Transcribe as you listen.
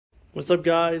What's up,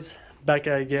 guys? Back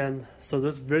at it again. So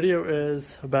this video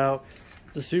is about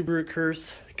the Subaru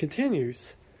curse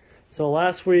continues. So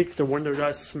last week the window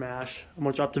got smashed. I'm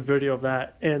gonna drop the video of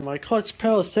that, and my clutch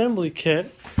pedal assembly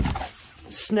kit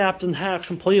snapped in half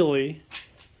completely.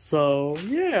 So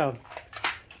yeah,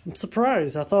 I'm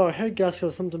surprised. I thought a head gasket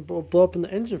or something blow up in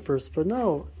the engine first, but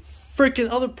no,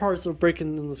 freaking other parts are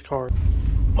breaking in this car.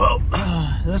 Well,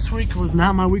 this week was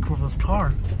not my week with this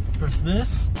car. There's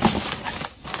this.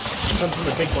 Comes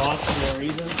in a big box for no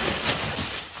reason.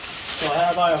 So I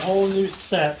had to buy a whole new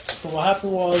set. So what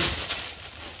happened was,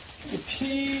 the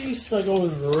piece that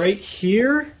goes right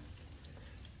here,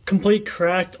 complete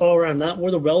cracked all around. Not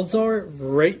where the welds are,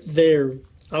 right there.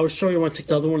 I will show you when I take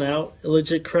the other one out. It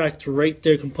legit cracked right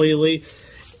there completely.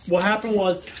 What happened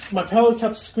was, my pedal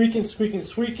kept squeaking.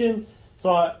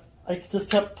 So I just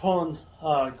kept putting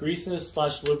greasiness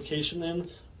 / lubrication in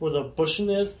where the bushing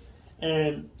is.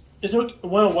 And it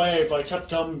went away, but I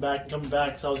kept coming back,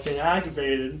 so I was getting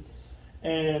aggravated.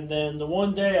 And then the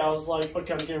one day I was like,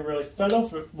 okay, I'm getting really fed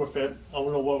up with it. I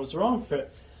don't know what was wrong with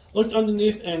it. Looked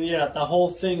underneath, and yeah, the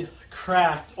whole thing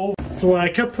cracked over. So when I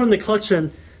kept putting the clutch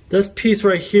in, this piece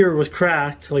right here was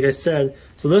cracked, like I said.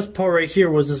 So this part right here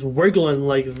was just wiggling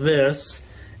like this.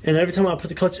 And every time I put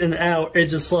the clutch in and out, it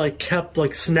just like kept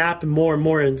like snapping more and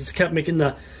more, and just kept making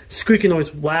the squeaking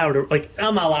noise louder. Like,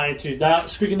 I'm not lying to you, that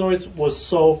squeaking noise was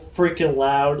so freaking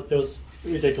loud, it was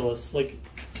ridiculous. Like,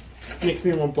 it makes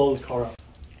me want to blow this car up.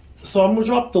 So I'm gonna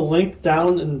drop the link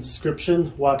down in the description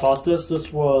why I bought this.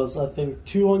 This was, I think,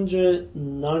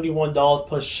 $291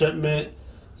 plus shipment,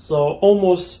 so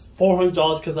almost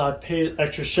 $400 because I paid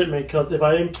extra shipment. Because if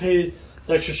I didn't pay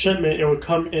the extra shipment, it would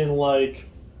come in like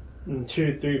in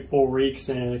 2, 3, 4 weeks,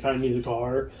 and I kind of need the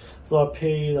car. So I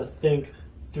paid, I think,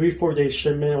 3-4 days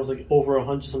shipment. It was like over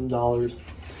 $100 some.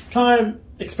 Kind of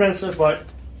expensive, but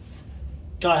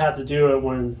gotta have to do it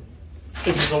when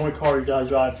it's the only car you gotta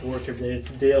drive to work every day. It's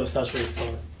a daily accessories car.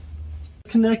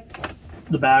 Connect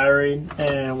the battery,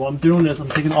 and what I'm doing is I'm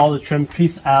taking all the trim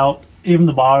piece out, even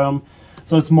the bottom,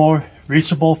 so it's more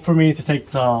reachable for me to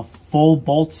take the full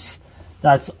bolts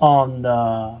that's on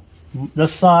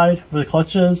this side where the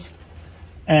clutch is,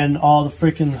 and all the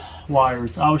freaking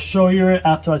wires. I'll show you it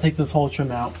after I take this whole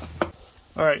trim out.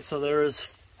 Alright, so there is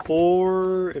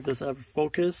 4, if this ever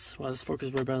focus, well, this focus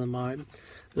is way better than mine.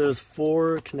 There's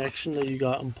 4 connections that you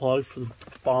got unplugged for the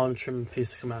bottom trim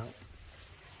piece to come out.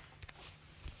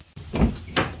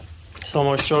 So I'm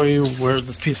going to show you where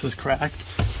this piece is cracked.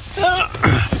 Where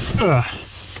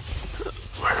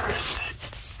is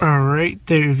it? Alright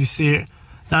there, if you see it.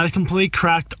 That is completely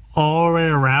cracked all the way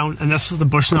around, and this is the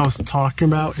bushing I was talking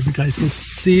about. If you guys can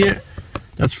see it,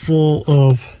 that's full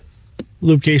of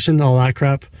lubrication and all that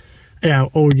crap. Yeah, I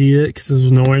OD'd it because it was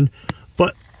annoying,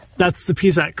 but that's the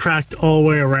piece that cracked all the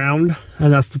way around,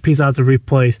 and that's the piece I have to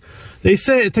replace. They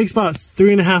say it takes about a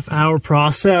 3.5 hour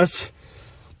process,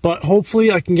 but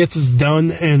hopefully I can get this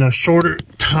done in a shorter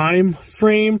time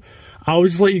frame. I'll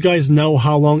just let you guys know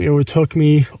how long it would took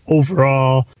me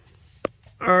overall.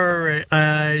 Alright,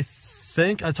 I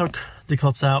think I took the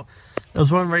clips out.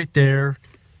 There's one right there,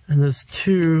 and there's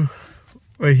 2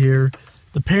 right here.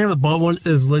 The pain in the butt one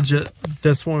is legit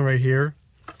this one right here.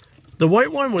 The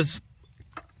white one was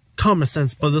common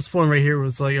sense, but this one right here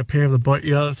was like a pain in the butt.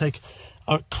 You gotta take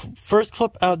a first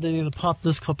clip out, then you need to pop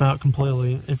this clip out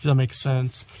completely, if that makes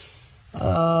sense.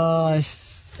 I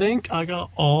think I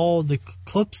got all the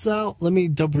clips out. Let me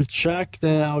double check,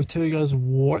 then I'll tell you guys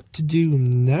what to do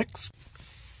next.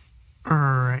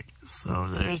 Alright, so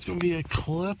there's gonna be a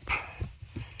clip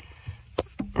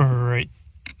right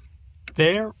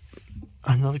there.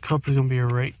 Another clip is gonna be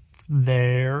right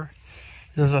there.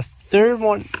 There's a third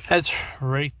one that's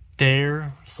right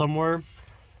there somewhere.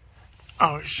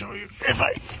 I'll show you if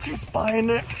I can find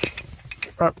it.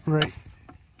 Right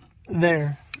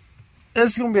there.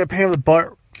 This is gonna be a pain in the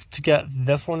butt to get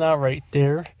this one out right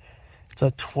there. It's a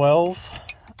 12.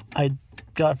 I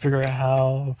gotta figure out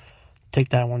how take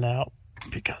that one out,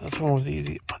 because this one was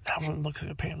easy, but that one looks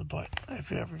like a pain in the butt if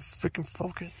you ever freaking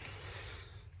focus.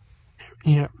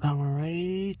 Yeah, that one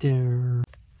right there.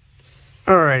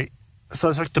 Alright, so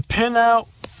I took the pin out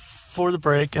for the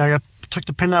brake, and I took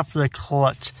the pin out for the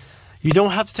clutch. You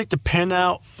don't have to take the pin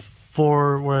out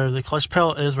for where the clutch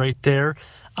pedal is right there.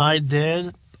 I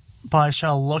did, but I should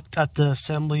have looked at the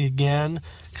assembly again,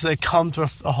 because it comes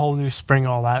with a whole new spring,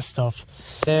 all that stuff.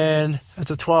 And it's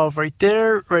a 12 right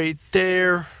there,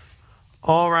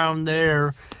 all around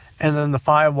there, and then the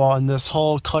firewall, and this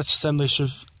whole clutch assembly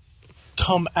should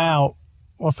come out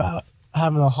without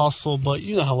having a hustle, but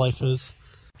you know how life is.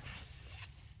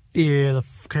 Yeah, the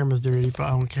camera's dirty, but I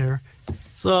don't care.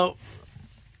 So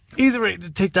Easy way to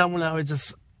take that one out is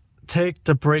just take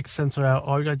the brake sensor out.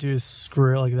 All you gotta do is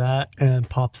screw it like that and it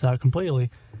pops out completely.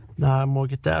 Now I'm gonna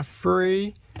get that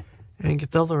free and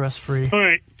get the other rest free.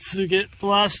 Alright, so to get the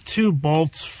last two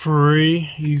bolts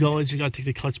free, you gotta take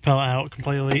the clutch pedal out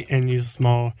completely and use a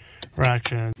small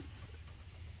ratchet.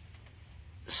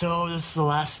 So this is the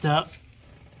last step.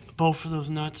 Both of those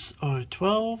nuts are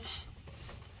 12s.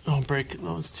 I'll break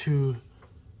those two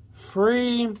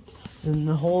free, and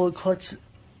the whole clutch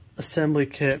assembly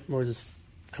kit will just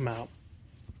come out.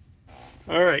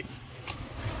 Alright,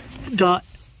 got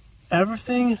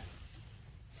everything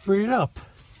freed up.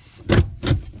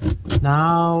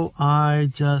 Now I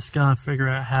just gotta figure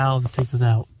out how to take this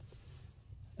out.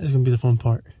 It's gonna be the fun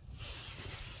part.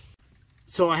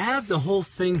 So I have the whole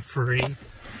thing free,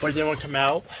 but it didn't want to come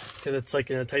out because it's like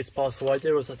in a tight spot. So what I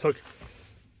did was I took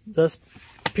this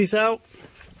piece out,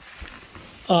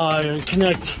 and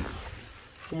connect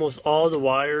almost all the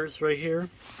wires right here.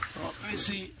 Let me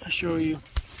see, I'll show you.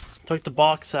 Took the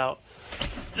box out.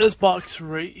 This box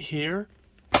right here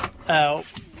out,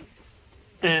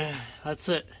 and that's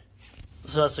it.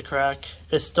 So that's the crack.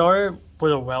 It started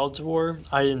with a weld door.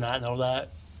 I did not know that.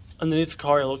 Underneath the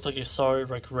car, it looked like it started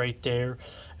like right there.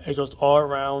 It goes all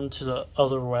around to the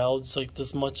other welds. Like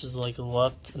this much is like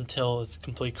left until it's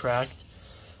completely cracked.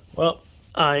 Well,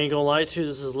 I ain't gonna lie to you,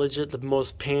 this is legit the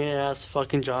most pain ass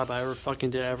fucking job I ever fucking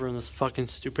did ever in this fucking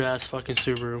stupid ass fucking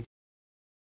Subaru.